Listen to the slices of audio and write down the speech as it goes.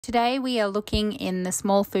Today we are looking in the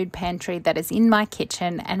small food pantry that is in my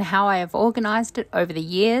kitchen and how I have organised it over the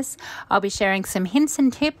years. I'll be sharing some hints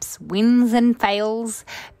and tips, wins and fails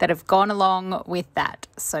that have gone along with that.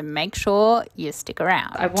 So make sure you stick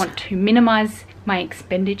around. I want to minimise my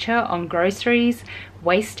expenditure on groceries,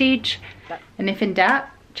 wastage, and if in doubt,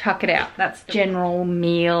 chuck it out. That's general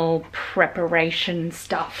meal preparation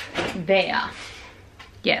stuff there.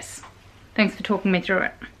 Yes, thanks for talking me through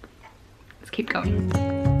it. Let's keep going.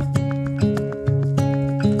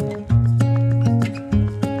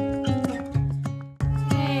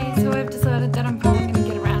 So I've decided that I'm probably going to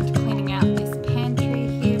get around to cleaning out this pantry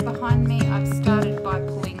here behind me. I've started by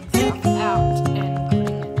pulling stuff out and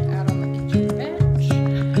putting it out on the kitchen bench.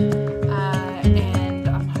 And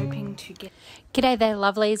I'm hoping to get... G'day there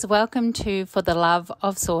lovelies, welcome to For the Love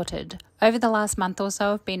of Sorted. Over the last month or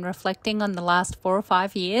so, I've been reflecting on the last 4 or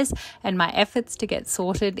 5 years and my efforts to get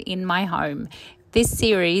sorted in my home. This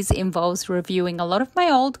series involves reviewing a lot of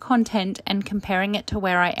my old content and comparing it to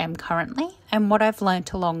where I am currently and what I've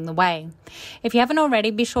learnt along the way. If you haven't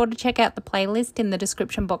already, be sure to check out the playlist in the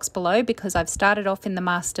description box below because I've started off in the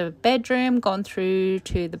master bedroom, gone through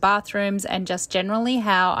to the bathrooms, and just generally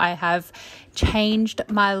how I have changed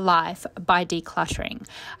my life by decluttering.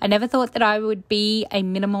 I never thought that I would be a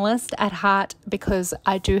minimalist at heart because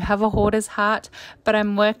I do have a hoarder's heart, but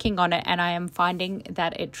I'm working on it and I am finding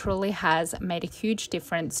that it truly has made a huge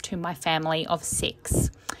difference to my family of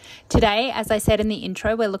 6. Today, as I said in the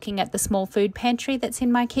intro, we're looking at the small food pantry that's in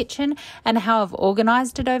my kitchen and how I've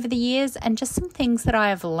organised it over the years and just some things that I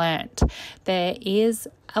have learnt. There is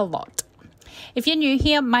a lot. If you're new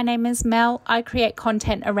here, my name is Mel. I create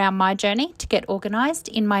content around my journey to get organised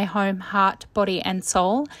in my home, heart, body and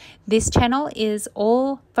soul. This channel is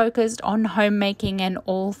all focused on homemaking and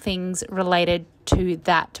all things related to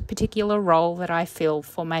that particular role that I fill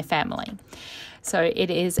for my family. So it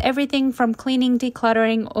is everything from cleaning,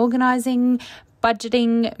 decluttering, organising,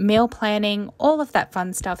 budgeting, meal planning, all of that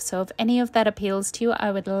fun stuff. So if any of that appeals to you, I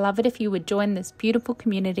would love it if you would join this beautiful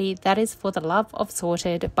community that is For the Love of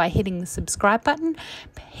Sorted by hitting the subscribe button,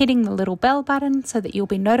 hitting the little bell button so that you'll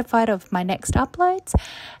be notified of my next uploads.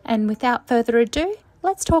 And without further ado,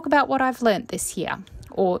 let's talk about what I've learnt this year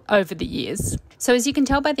or over the years. So as you can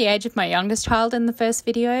tell by the age of my youngest child in the first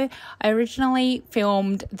video, I originally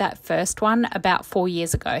filmed that first one about 4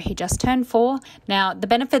 years ago. He just turned 4. Now, the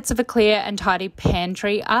benefits of a clear and tidy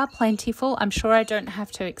pantry are plentiful. I'm sure I don't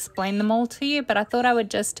have to explain them all to you, but I thought I would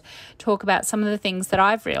just talk about some of the things that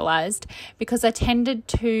I've realised because I tended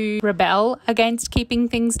to rebel against keeping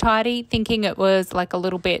things tidy, thinking it was like a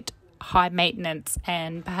little bit high maintenance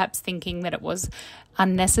and perhaps thinking that it was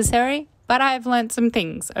unnecessary. But I've learned some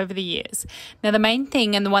things over the years. Now, the main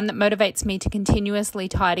thing and the one that motivates me to continuously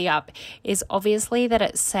tidy up is obviously that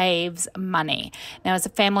it saves money. Now, as a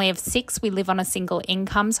family of 6, we live on a single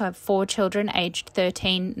income. So I have 4 children aged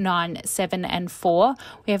 13, 9, 7 and 4.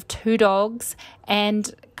 We have 2 dogs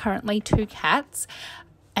and currently 2 cats.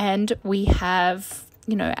 And we have,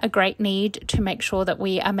 a great need to make sure that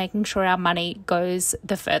we are making sure our money goes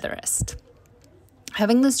the furthest.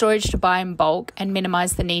 Having the storage to buy in bulk and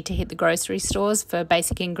minimise the need to hit the grocery stores for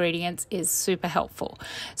basic ingredients is super helpful.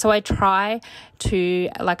 So I try to,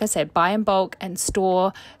 like I said, buy in bulk and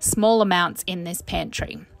store small amounts in this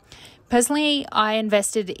pantry. Personally, I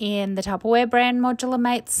invested in the Tupperware brand Modular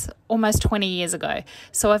Mates almost 20 years ago.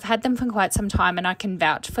 So I've had them for quite some time and I can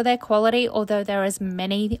vouch for their quality, although there is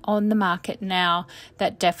many on the market now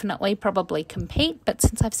that definitely probably compete. But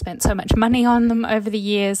since I've spent so much money on them over the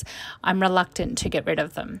years, I'm reluctant to get rid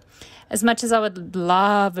of them. As much as I would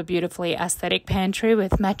love a beautifully aesthetic pantry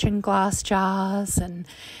with matching glass jars and,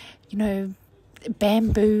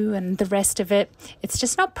 bamboo and the rest of it, it's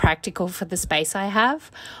just not practical for the space I have.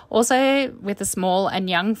 Also, with a small and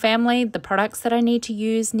young family, the products that I need to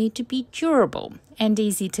use need to be durable and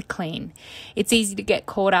easy to clean. It's easy to get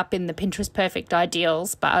caught up in the Pinterest perfect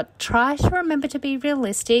ideals, but try to remember to be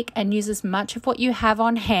realistic and use as much of what you have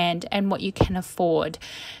on hand and what you can afford.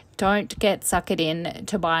 Don't get suckered in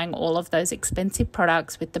to buying all of those expensive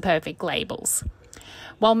products with the perfect labels.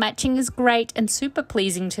 While matching is great and super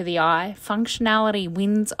pleasing to the eye, functionality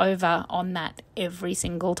wins over on that every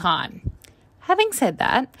single time. Having said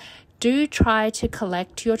that, do try to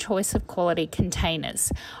collect your choice of quality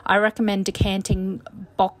containers. I recommend decanting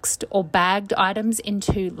boxed or bagged items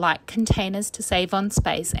into light containers to save on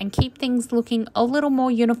space and keep things looking a little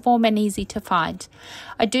more uniform and easy to find.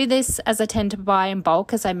 I do this as I tend to buy in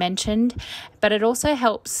bulk, as I mentioned, but it also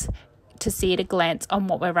helps to see at a glance on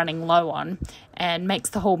what we're running low on and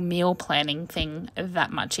makes the whole meal planning thing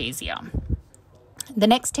that much easier. The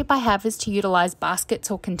next tip I have is to utilize baskets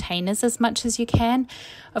or containers as much as you can.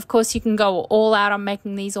 Of course, you can go all out on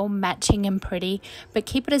making these all matching and pretty, but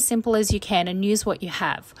keep it as simple as you can and use what you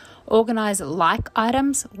have. Organize like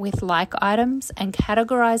items with like items and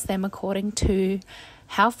categorize them according to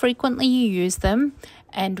how frequently you use them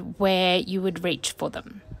and where you would reach for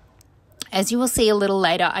them. As you will see a little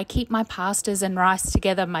later, I keep my pastas and rice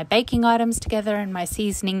together, my baking items together, and my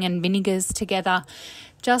seasoning and vinegars together,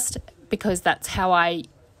 just because that's how I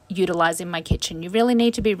utilize in my kitchen. You really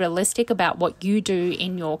need to be realistic about what you do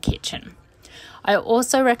in your kitchen. I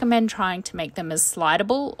also recommend trying to make them as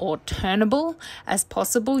slidable or turnable as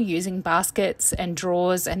possible, using baskets and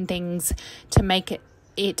drawers and things to make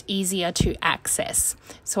it easier to access.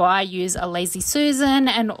 So I use a Lazy Susan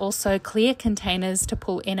and also clear containers to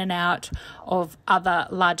pull in and out of other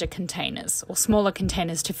larger containers or smaller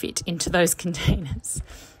containers to fit into those containers.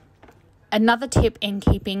 Another tip in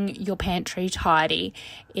keeping your pantry tidy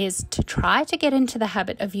is to try to get into the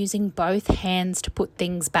habit of using both hands to put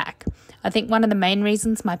things back. I think one of the main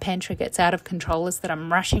reasons my pantry gets out of control is that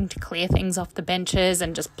I'm rushing to clear things off the benches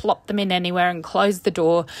and just plop them in anywhere and close the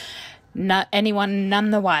door. Anyone none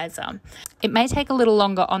the wiser. It may take a little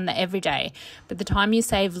longer on the everyday, but the time you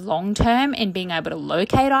save long term in being able to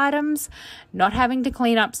locate items, not having to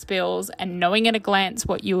clean up spills, and knowing at a glance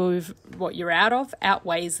what you're out of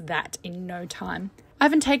outweighs that in no time. I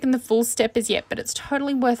haven't taken the full step as yet, but it's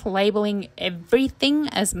totally worth labeling everything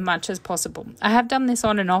as much as possible. I have done this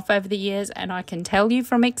on and off over the years, and I can tell you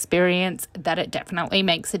from experience that it definitely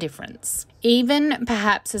makes a difference. Even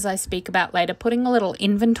perhaps, as I speak about later, putting a little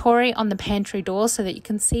inventory on the pantry door so that you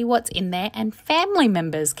can see what's in there and family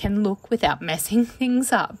members can look without messing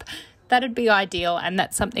things up. That'd be ideal, and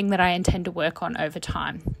that's something that I intend to work on over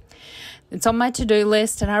time. It's on my to-do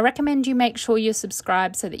list, and I recommend you make sure you're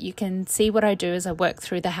subscribed so that you can see what I do as I work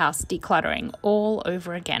through the house decluttering all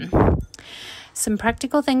over again. Some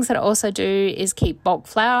practical things that I also do is keep bulk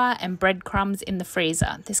flour and breadcrumbs in the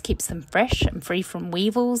freezer. This keeps them fresh and free from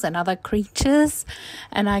weevils and other creatures,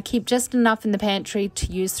 and I keep just enough in the pantry to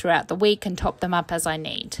use throughout the week and top them up as I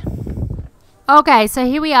need. Okay, so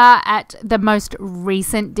here we are at the most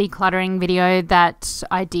recent decluttering video that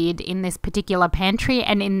I did in this particular pantry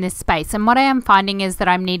and in this space. And what I am finding is that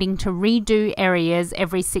I'm needing to redo areas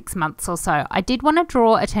every 6 months or so. I did want to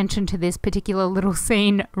draw attention to this particular little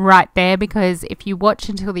scene right there, because if you watch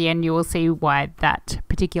until the end, you will see why that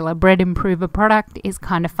particular bread improver product is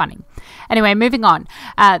kind of funny. Anyway, moving on.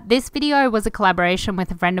 This video was a collaboration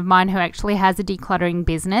with a friend of mine who actually has a decluttering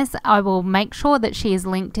business. I will make sure that she is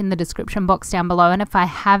linked in the description box down below, and if I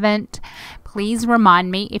haven't, please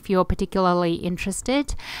remind me if you're particularly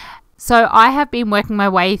interested. So I have been working my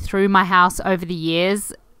way through my house over the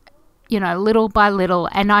years, little by little,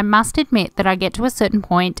 and I must admit that I get to a certain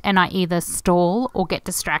point and I either stall or get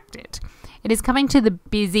distracted. It is coming to the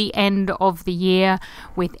busy end of the year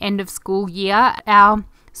with end of school year. Our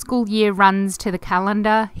school year runs to the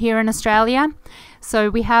calendar here in Australia.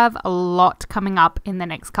 So we have a lot coming up in the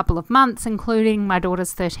next couple of months, including my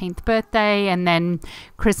daughter's 13th birthday and then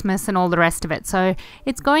Christmas and all the rest of it. So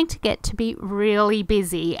it's going to get to be really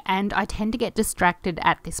busy, and I tend to get distracted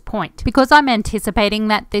at this point. Because I'm anticipating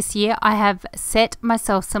that this year, I have set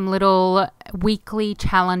myself some little weekly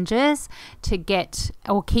challenges to get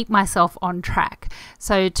or keep myself on track.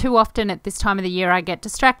 So too often at this time of the year, I get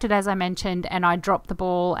distracted, as I mentioned, and I drop the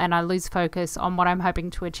ball and I lose focus on what I'm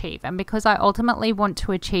hoping to achieve. And because I ultimately want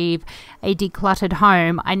to achieve a decluttered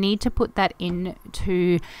home, I need to put that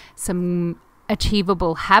into some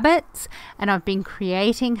achievable habits, and I've been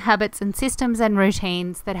creating habits and systems and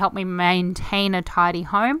routines that help me maintain a tidy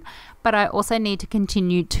home, but I also need to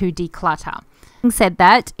continue to declutter. Having said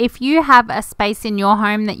that, if you have a space in your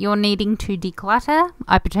home that you're needing to declutter,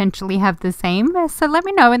 I potentially have the same. So let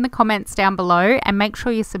me know in the comments down below, and make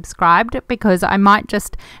sure you're subscribed, because I might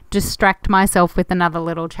just distract myself with another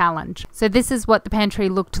little challenge. So this is what the pantry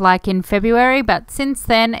looked like in February, but since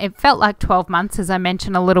then it felt like 12 months, as I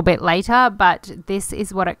mentioned a little bit later, but this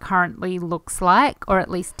is what it currently looks like, or at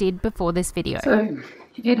least did before this video. So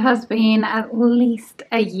it has been at least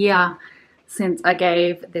a year since I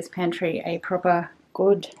gave this pantry a proper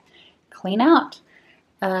good clean out.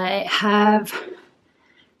 It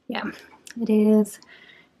is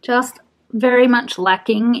just very much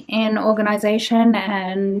lacking in organization,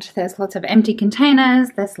 and there's lots of empty containers,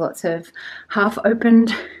 there's lots of half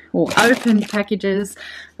opened or opened packages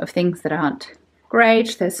of things that aren't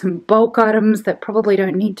great, there's some bulk items that probably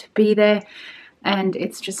don't need to be there, and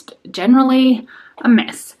it's just generally a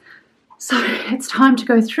mess. So it's time to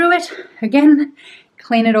go through it again,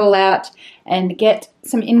 clean it all out, and get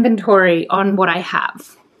some inventory on what I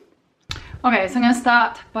have. Okay, so I'm going to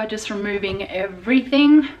start by just removing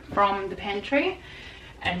everything from the pantry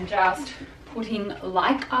and just putting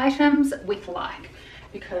like items with like,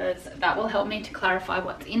 because that will help me to clarify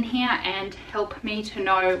what's in here and help me to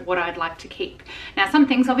know what I'd like to keep. Now, some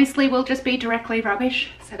things obviously will just be directly rubbish,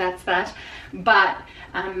 so that's that. But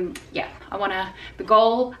yeah, the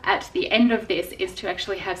goal at the end of this is to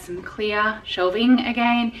actually have some clear shelving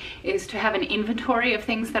again, is to have an inventory of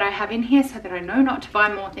things that I have in here so that I know not to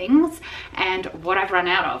buy more things and what I've run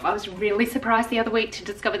out of. I was really surprised the other week to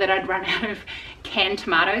discover that I'd run out of canned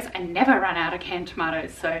tomatoes. I never run out of canned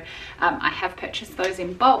tomatoes, so I have purchased those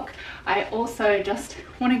in bulk. I also just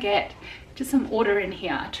want to get just some order in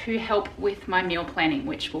here to help with my meal planning,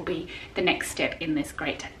 which will be the next step in this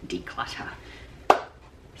great declutter.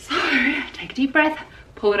 So take a deep breath,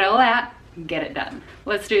 pull it all out, and get it done.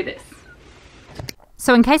 Let's do this.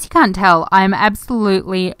 So in case you can't tell, I'm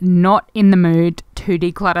absolutely not in the mood to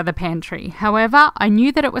declutter the pantry. However, I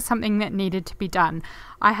knew that it was something that needed to be done.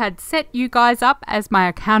 I had set you guys up as my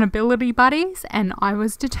accountability buddies and I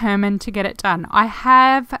was determined to get it done. I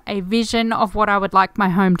have a vision of what I would like my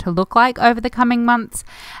home to look like over the coming months,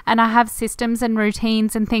 and I have systems and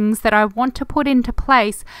routines and things that I want to put into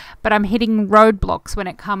place, but I'm hitting roadblocks when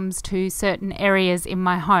it comes to certain areas in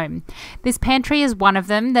my home. This pantry is one of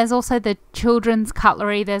them. There's also the children's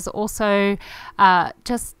cutlery. There's also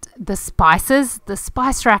just the spices. The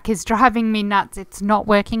spice rack is driving me nuts. It's not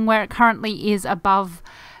working where it currently is above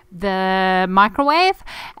the microwave,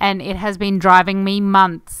 and it has been driving me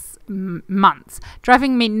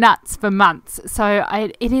driving me nuts for months. So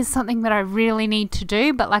it is something that I really need to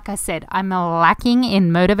do, but like I said, I'm lacking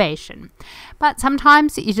in motivation. But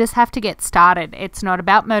sometimes you just have to get started. It's not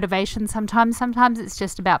about motivation. Sometimes it's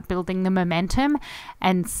just about building the momentum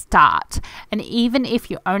and start. And even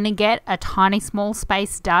if you only get a tiny small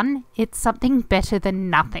space done, it's something better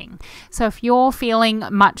than nothing. So if you're feeling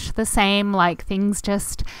much the same, like things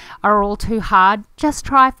just are all too hard, just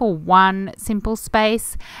try for one simple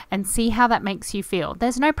space and see how that makes you feel.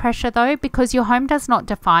 There's no pressure though, because your home does not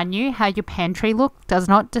define you. How your pantry looks does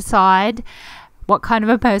not decide what kind of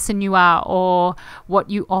a person you are or what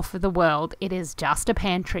you offer the world. It is just a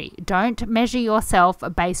pantry. Don't measure yourself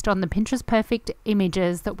based on the Pinterest perfect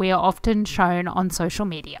images that we are often shown on social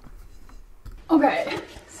media. Okay,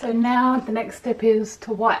 so now the next step is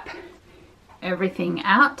to wipe everything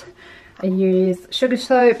out. I use sugar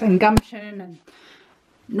soap and gumption and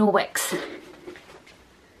Norwex.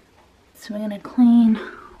 So we're going to clean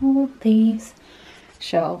all these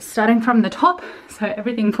shelves, starting from the top, so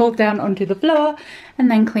everything falls down onto the floor, and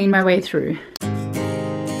then clean my way through.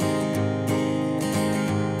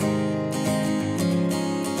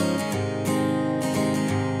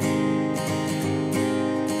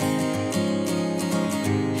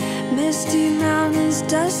 Misty mountains,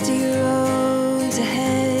 dusty roads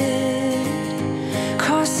ahead,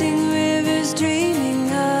 crossing rivers,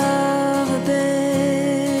 dreaming of a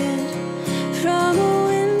bed from a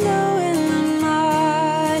window in the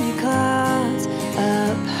mighty clouds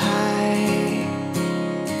up high.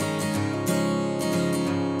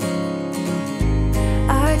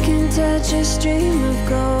 I can touch a stream of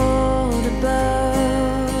gold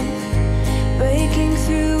above, breaking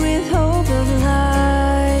through with hope of light.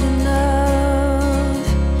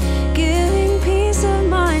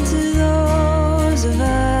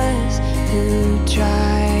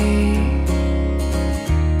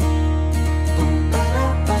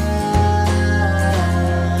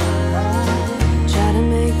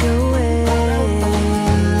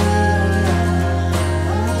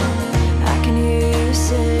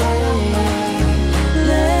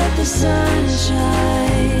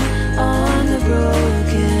 Sunshine on the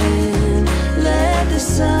broken, let the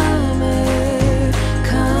summer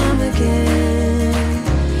come again,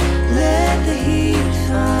 let the heat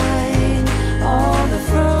find all the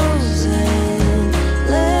frozen,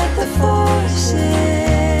 let the force in,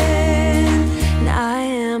 and I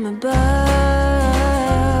am above,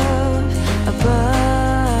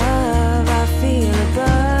 I feel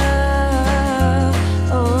above,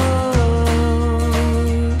 oh.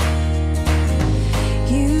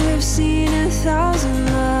 Seen 1,000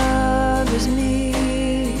 lovers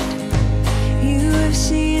meet. You have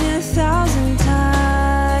seen 1,000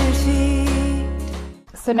 tired feet.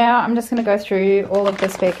 So now I'm just going to go through all of the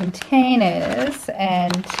spare containers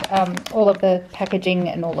and all of the packaging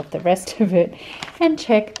and all of the rest of it, and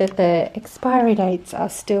check that the expiry dates are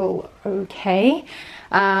still okay.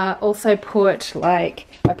 Also I put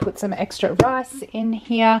some extra rice in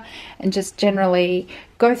here, and just generally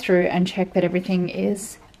go through and check that everything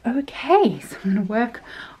is okay. So I'm going to work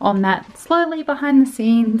on that slowly behind the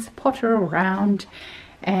scenes, potter around,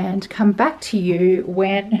 and come back to you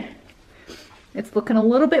when it's looking a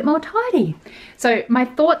little bit more tidy. So my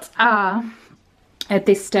thoughts are, at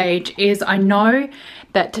this stage, is I know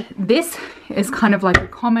that this is kind of like a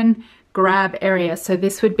common grab area, so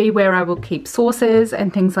this would be where I will keep sauces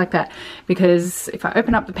and things like that, because if I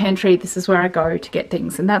open up the pantry, this is where I go to get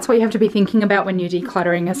things. And that's what you have to be thinking about when you're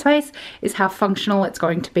decluttering a space, is how functional it's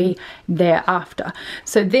going to be thereafter.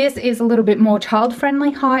 So this is a little bit more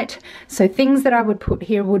child-friendly height, so things that I would put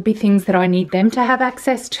here would be things that I need them to have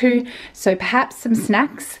access to. So perhaps some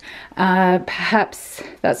snacks, perhaps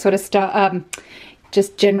that sort of stuff,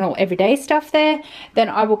 just general everyday stuff there. Then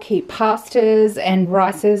I will keep pastas and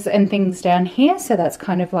rices and things down here, so that's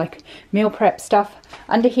kind of like meal prep stuff.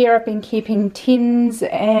 Under here I've been keeping tins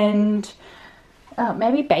and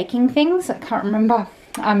maybe baking things, I can't remember.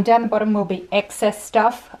 Down the bottom will be excess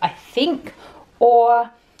stuff, I think, or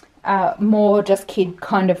more just kid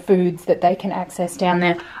kind of foods that they can access down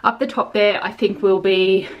there. Up the top there I think will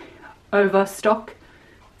be overstock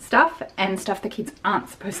stuff and stuff the kids aren't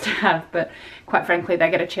supposed to have, but quite frankly they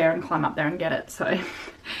get a chair and climb up there and get it, so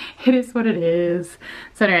it is what it is.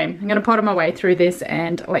 So anyway, I'm going to potter my way through this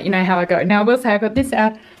and let you know how I go. Now I will say I got this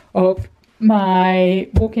out of my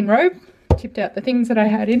walk-in robe, tipped out the things that I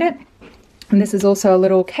had in it, and this is also a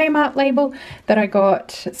little Kmart label that I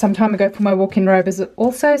got some time ago for my walk-in robe as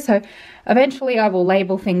also. So eventually I will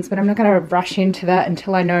label things, but I'm not going to rush into that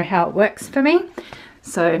until I know how it works for me.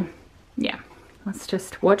 So yeah, let's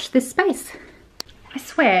just watch this space. I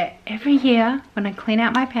swear, every year when I clean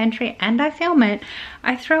out my pantry and I film it,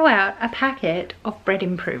 I throw out a packet of bread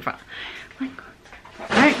improver. Like,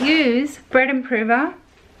 I don't use bread improver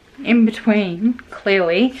in between,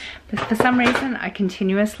 clearly, but for some reason I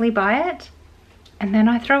continuously buy it and then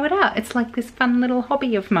I throw it out. It's like this fun little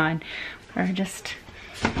hobby of mine where I just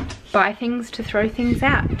buy things to throw things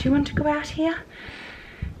out. Do you want to go out here?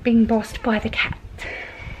 Being bossed by the cat.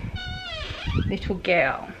 Little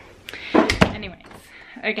girl. Anyways,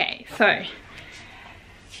 okay, so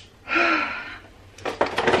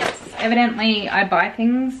yes, evidently I buy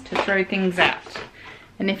things to throw things out,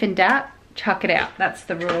 and if in doubt, chuck it out. That's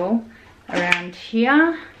the rule around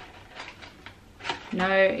here. No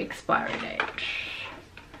expiry date.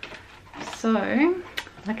 So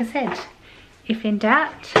like I said, if in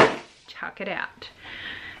doubt, chuck it out.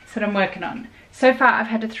 That's what I'm working on. So far I've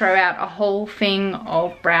had to throw out a whole thing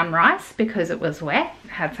of brown rice because it was wet, it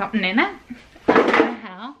had something in it. I don't know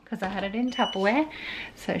how, because I had it in Tupperware.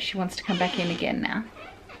 So she wants to come back in again now.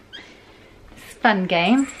 It's a fun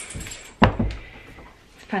game.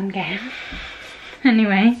 It's a fun game.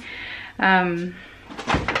 Anyway,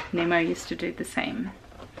 Nemo used to do the same.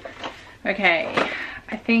 Okay,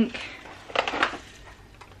 I think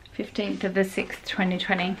 15th of the 6th,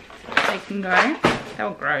 2020, they can go. They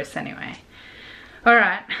were gross anyway.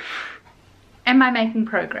 Alright, am I making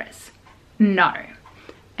progress? No.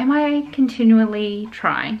 Am I continually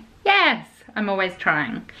trying? Yes, I'm always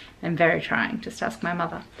trying. I'm very trying, just ask my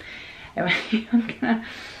mother. Anyway, I'm gonna,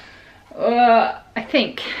 I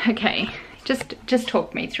think, okay, just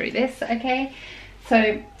talk me through this, okay?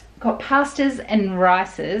 So, got pastas and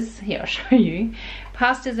rices, here I'll show you,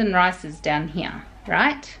 pastas and rices down here,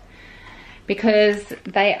 right? Because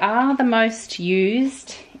they are the most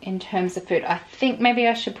used in terms of food. I think maybe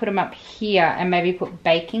I should put them up here and maybe put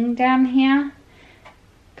baking down here,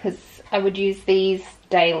 because I would use these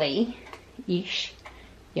daily-ish,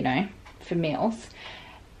 you know, for meals,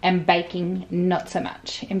 and baking not so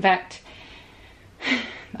much. In fact,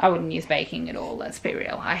 I wouldn't use baking at all, let's be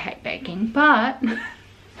real. I hate baking, but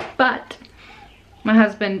my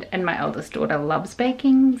husband and my eldest daughter loves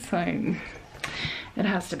baking, so it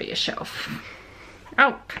has to be a shelf.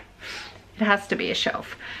 Oh, it has to be a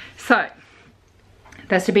shelf. So, it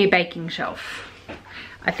has to be a baking shelf.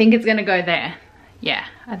 I think it's gonna go there. Yeah,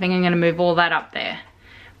 I think I'm gonna move all that up there.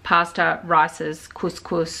 Pasta, rices,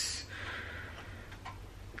 couscous,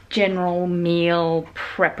 general meal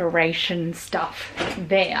preparation stuff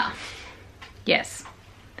there. Yes,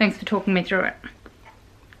 thanks for talking me through it.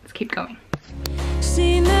 Let's keep going.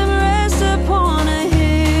 Seen them rest upon a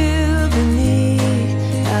hill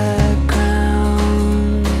beneath a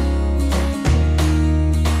crown.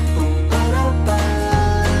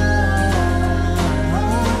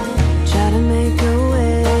 Try to make a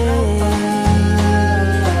way.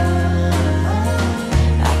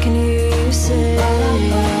 I can hear you say,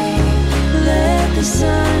 let the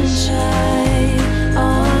sun shine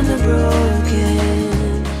on the broken.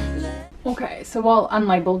 Okay, so while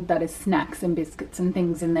unlabeled, that is snacks and biscuits and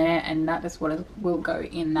things in there, and that is what will go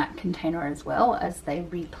in that container as well as they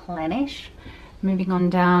replenish. Moving on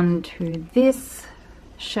down to this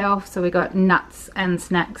shelf. So we got nuts and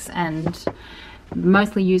snacks, and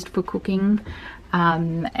mostly used for cooking,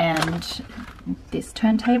 and this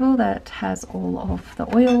turntable that has all of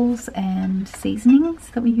the oils and seasonings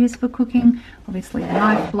that we use for cooking. Obviously a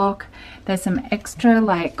knife block. There's some extra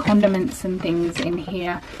like condiments and things in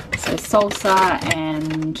here, so salsa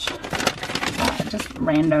and just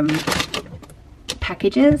random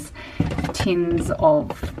packages, tins of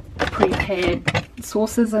prepared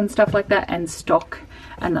sauces and stuff like that, and stock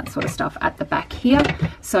and that sort of stuff at the back here.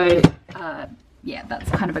 So yeah, that's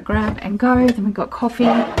kind of a grab and go. Then we've got coffee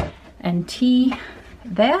and tea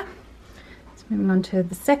there. So moving on to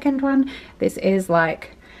the second one. This is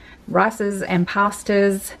like rices and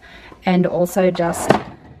pastas, and also just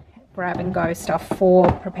grab and go stuff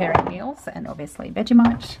for preparing meals, and obviously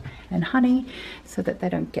Vegemite and honey so that they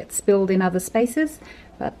don't get spilled in other spaces.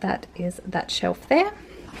 But that is that shelf there.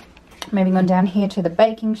 Moving on down here to the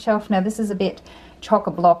baking shelf. Now this is a bit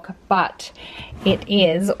chock-a-block, but it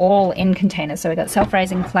is all in containers. So we've got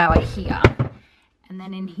self-raising flour here, and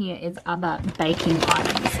then in here is other baking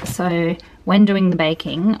items. So when doing the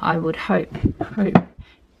baking, I would hope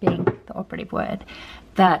being the operative word,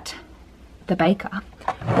 that the baker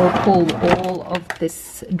will pull all of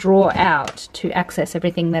this drawer out to access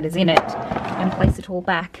everything that is in it and place it all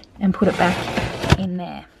back and put it back in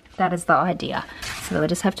there. That is the idea. So we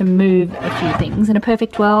just have to move a few things. In a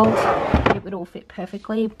perfect world, it would all fit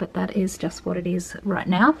perfectly, but that is just what it is right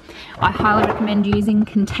now. I highly recommend using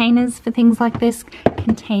containers for things like this.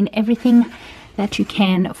 Contain everything that you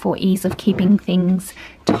can for ease of keeping things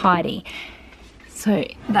tidy. So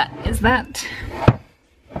that is that.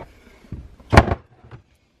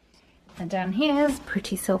 And down here is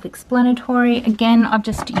pretty self-explanatory. Again, I've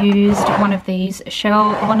just used one of these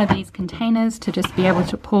containers to just be able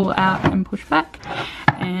to pull out and push back.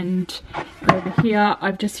 And over here,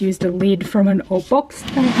 I've just used a lid from an old box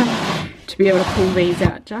that I have to be able to pull these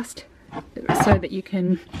out, just so that you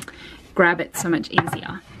can grab it so much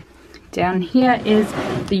easier. Down here is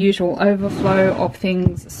the usual overflow of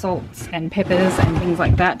things, salts and peppers and things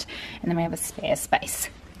like that. And then we have a spare space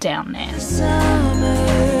down there.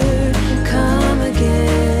 Come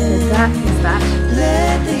again. So that is that.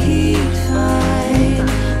 Let the heat find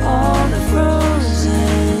all the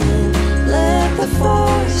frozen. Let the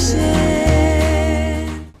force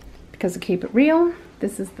in. Because to keep it real,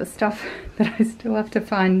 this is the stuff that I still have to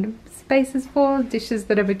find spaces for. Dishes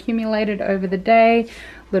that have accumulated over the day, a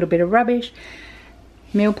little bit of rubbish,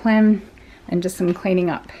 meal plan, and just some cleaning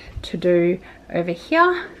up to do over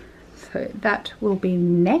here. So that will be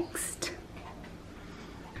next.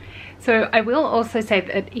 So I will also say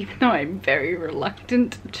that even though I'm very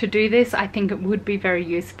reluctant to do this, I think it would be very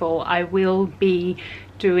useful. I will be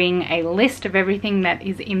doing a list of everything that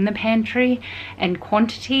is in the pantry and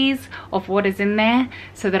quantities of what is in there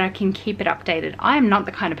so that I can keep it updated. I am not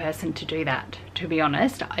the kind of person to do that, to be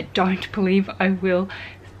honest. I don't believe I will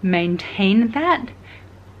maintain that,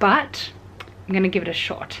 but I'm going to give it a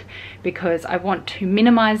shot because I want to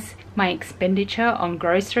minimize my expenditure on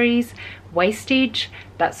groceries, wastage,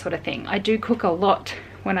 that sort of thing. I do cook a lot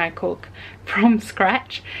when I cook from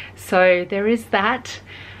scratch, so there is that,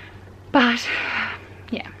 but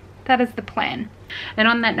yeah, that is the plan. And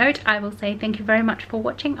on that note, I will say thank you very much for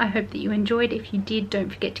watching. I hope that you enjoyed. If you did, don't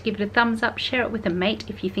forget to give it a thumbs up, share it with a mate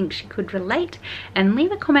if you think she could relate, and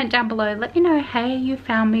leave a comment down below. Let me know how you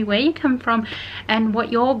found me, where you come from, and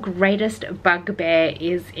what your greatest bugbear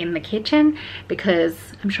is in the kitchen, because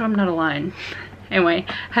I'm sure I'm not alone. Anyway,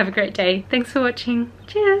 have a great day. Thanks for watching.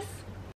 Cheers.